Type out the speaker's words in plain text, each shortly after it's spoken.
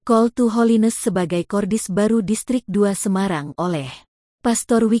Call to Holiness sebagai Kordis baru Distrik 2 Semarang oleh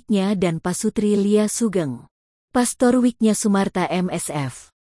Pastor Wignya dan Pasutri Lia-Sugeng. Pastor Wignya Sumarta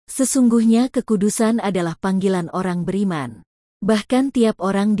MSF. Sesungguhnya kekudusan adalah panggilan orang beriman. Bahkan tiap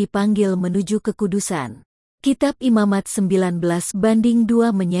orang dipanggil menuju kekudusan. Kitab Imamat 19:2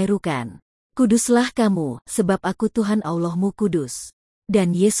 menyerukan. Kuduslah kamu, sebab Aku Tuhan Allahmu kudus.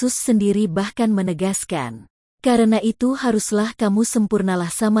 Dan Yesus sendiri bahkan menegaskan. Karena itu haruslah kamu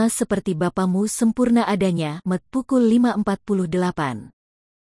sempurnalah sama seperti Bapamu sempurna adanya. Mat pukul 5:48.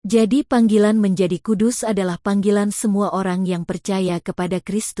 Jadi panggilan menjadi kudus adalah panggilan semua orang yang percaya kepada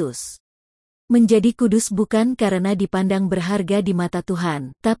Kristus. Menjadi kudus bukan karena dipandang berharga di mata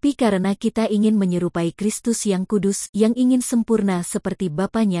Tuhan, tapi karena kita ingin menyerupai Kristus yang kudus, yang ingin sempurna seperti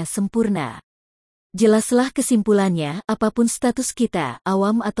Bapanya sempurna. Jelaslah kesimpulannya, apapun status kita,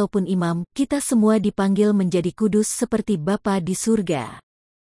 awam ataupun imam, kita semua dipanggil menjadi kudus seperti Bapa di surga.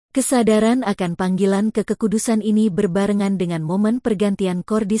 Kesadaran akan panggilan ke kekudusan ini berbarengan dengan momen pergantian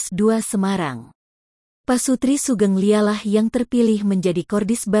Kordis 2 Semarang. Pasutri Sugeng Lialah yang terpilih menjadi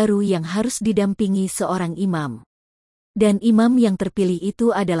Kordis baru yang harus didampingi seorang imam. Dan imam yang terpilih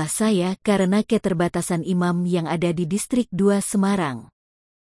itu adalah saya karena keterbatasan imam yang ada di Distrik 2 Semarang.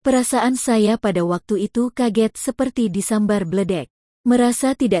 Perasaan saya pada waktu itu kaget seperti disambar bledek.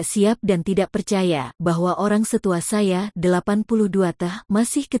 Merasa tidak siap dan tidak percaya bahwa orang setua saya, 82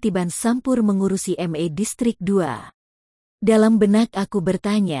 masih ketiban sampur mengurusi ME Distrik 2. Dalam benak aku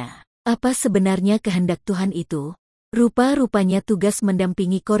bertanya, apa sebenarnya kehendak Tuhan itu? Rupa-rupanya tugas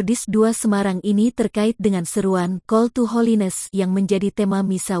mendampingi Kordis 2 Semarang ini terkait dengan seruan Call to Holiness yang menjadi tema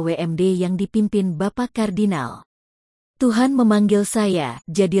misa WMD yang dipimpin Bapak Kardinal. Tuhan memanggil saya,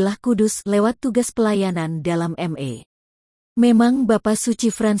 jadilah kudus lewat tugas pelayanan dalam ME. Memang Bapak Suci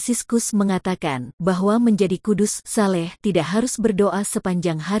Fransiskus mengatakan bahwa menjadi kudus, saleh, tidak harus berdoa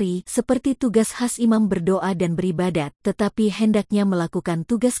sepanjang hari seperti tugas khas imam berdoa dan beribadat, tetapi hendaknya melakukan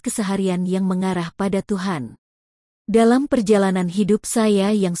tugas keseharian yang mengarah pada Tuhan. Dalam perjalanan hidup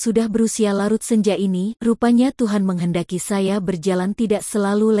saya yang sudah berusia larut senja ini, rupanya Tuhan menghendaki saya berjalan tidak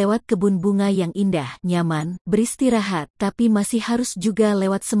selalu lewat kebun bunga yang indah, nyaman, beristirahat, tapi masih harus juga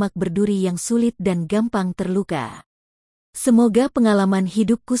lewat semak berduri yang sulit dan gampang terluka. Semoga pengalaman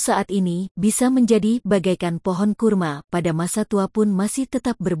hidupku saat ini bisa menjadi bagaikan pohon kurma, pada masa tua pun masih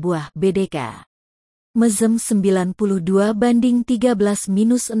tetap berbuah. BDK. Mezem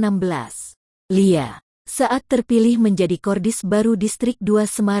 92:13-16. Lia. Saat terpilih menjadi Kordis baru Distrik 2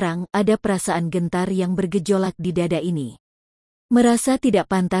 Semarang, ada perasaan gentar yang bergejolak di dada ini. Merasa tidak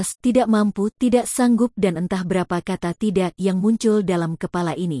pantas, tidak mampu, tidak sanggup dan entah berapa kata tidak yang muncul dalam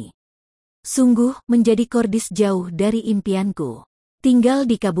kepala ini. Sungguh, menjadi Kordis jauh dari impianku. Tinggal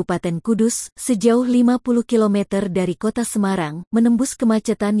di Kabupaten Kudus, sejauh 50 km dari kota Semarang, menembus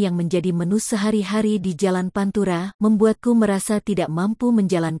kemacetan yang menjadi menu sehari-hari di Jalan Pantura, membuatku merasa tidak mampu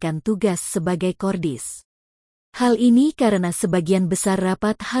menjalankan tugas sebagai Kordis. Hal ini karena sebagian besar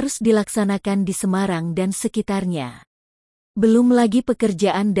rapat harus dilaksanakan di Semarang dan sekitarnya. Belum lagi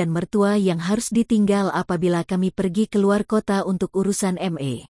pekerjaan dan mertua yang harus ditinggal apabila kami pergi keluar kota untuk urusan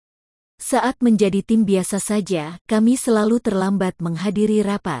ME. Saat menjadi tim biasa saja, kami selalu terlambat menghadiri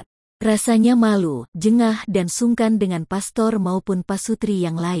rapat. Rasanya malu, jengah dan sungkan dengan pastor maupun pasutri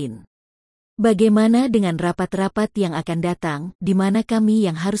yang lain. Bagaimana dengan rapat-rapat yang akan datang, di mana kami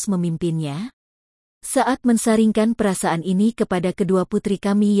yang harus memimpinnya? Saat mensaringkan perasaan ini kepada kedua putri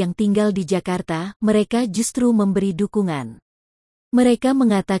kami yang tinggal di Jakarta, mereka justru memberi dukungan. Mereka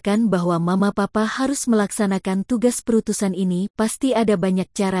mengatakan bahwa mama papa harus melaksanakan tugas perutusan ini, pasti ada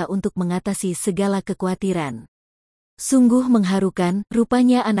banyak cara untuk mengatasi segala kekhawatiran. Sungguh mengharukan,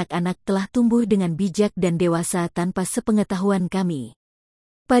 rupanya anak-anak telah tumbuh dengan bijak dan dewasa tanpa sepengetahuan kami.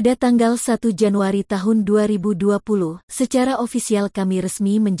 Pada tanggal 1 Januari tahun 2020, secara ofisial kami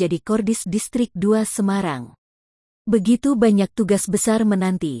resmi menjadi Kordis Distrik 2 Semarang. Begitu banyak tugas besar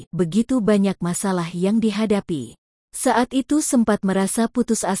menanti, begitu banyak masalah yang dihadapi. Saat itu sempat merasa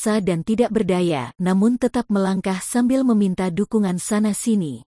putus asa dan tidak berdaya, namun tetap melangkah sambil meminta dukungan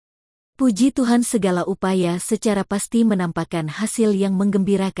sana-sini. Puji Tuhan segala upaya secara pasti menampakkan hasil yang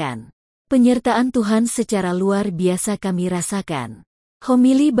menggembirakan. Penyertaan Tuhan secara luar biasa kami rasakan.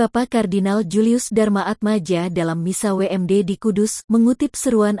 Homili Bapak Kardinal Julius Darmaatmaja dalam Misa WMD di Kudus, mengutip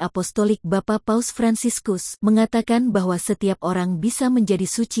seruan apostolik Bapak Paus Fransiskus, mengatakan bahwa setiap orang bisa menjadi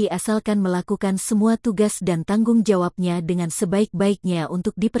suci asalkan melakukan semua tugas dan tanggung jawabnya dengan sebaik-baiknya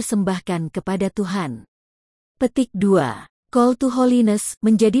untuk dipersembahkan kepada Tuhan. Petik 2. Call to Holiness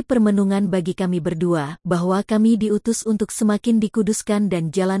menjadi permenungan bagi kami berdua, bahwa kami diutus untuk semakin dikuduskan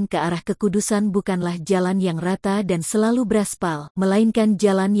dan jalan ke arah kekudusan bukanlah jalan yang rata dan selalu beraspal, melainkan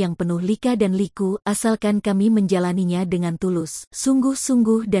jalan yang penuh lika dan liku, asalkan kami menjalaninya dengan tulus,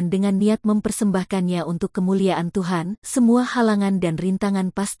 sungguh-sungguh dan dengan niat mempersembahkannya untuk kemuliaan Tuhan, semua halangan dan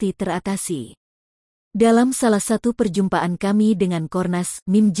rintangan pasti teratasi. Dalam salah satu perjumpaan kami dengan Kordis,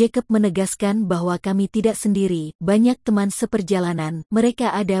 Jacob menegaskan bahwa kami tidak sendiri, banyak teman seperjalanan,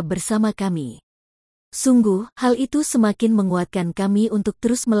 mereka ada bersama kami. Sungguh, hal itu semakin menguatkan kami untuk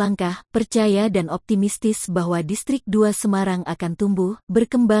terus melangkah, percaya dan optimistis bahwa Distrik 2 Semarang akan tumbuh,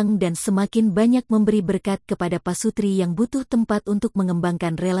 berkembang dan semakin banyak memberi berkat kepada Pasutri yang butuh tempat untuk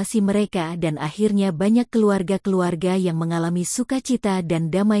mengembangkan relasi mereka dan akhirnya banyak keluarga-keluarga yang mengalami sukacita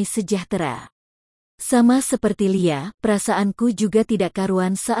dan damai sejahtera. Sama seperti Lia, perasaanku juga tidak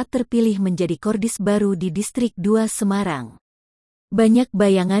karuan saat terpilih menjadi Kordis baru di Distrik 2 Semarang. Banyak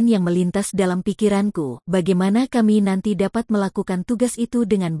bayangan yang melintas dalam pikiranku, bagaimana kami nanti dapat melakukan tugas itu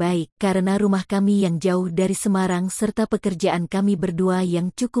dengan baik, karena rumah kami yang jauh dari Semarang serta pekerjaan kami berdua yang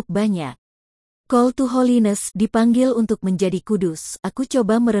cukup banyak. Call to Holiness dipanggil untuk menjadi kudus, aku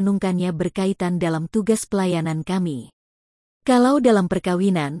coba merenungkannya berkaitan dalam tugas pelayanan kami. Kalau dalam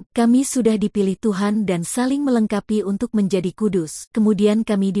perkawinan, kami sudah dipilih Tuhan dan saling melengkapi untuk menjadi kudus, kemudian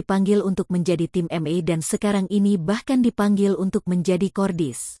kami dipanggil untuk menjadi tim ME dan sekarang ini bahkan dipanggil untuk menjadi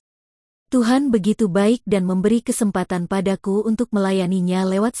Kordis. Tuhan begitu baik dan memberi kesempatan padaku untuk melayaninya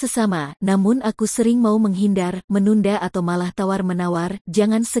lewat sesama, namun aku sering mau menghindar, menunda atau malah tawar-menawar,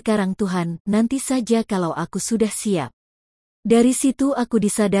 jangan sekarang Tuhan, nanti saja kalau aku sudah siap. Dari situ aku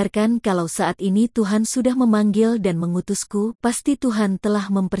disadarkan kalau saat ini Tuhan sudah memanggil dan mengutusku, pasti Tuhan telah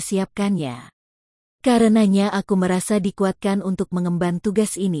mempersiapkannya. Karenanya aku merasa dikuatkan untuk mengemban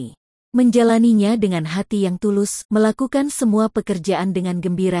tugas ini. Menjalaninya dengan hati yang tulus, melakukan semua pekerjaan dengan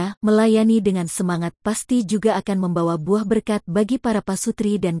gembira, melayani dengan semangat pasti juga akan membawa buah berkat bagi para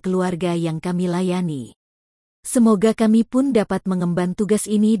pasutri dan keluarga yang kami layani. Semoga kami pun dapat mengemban tugas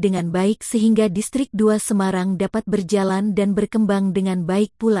ini dengan baik sehingga Distrik 2 Semarang dapat berjalan dan berkembang dengan baik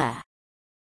pula.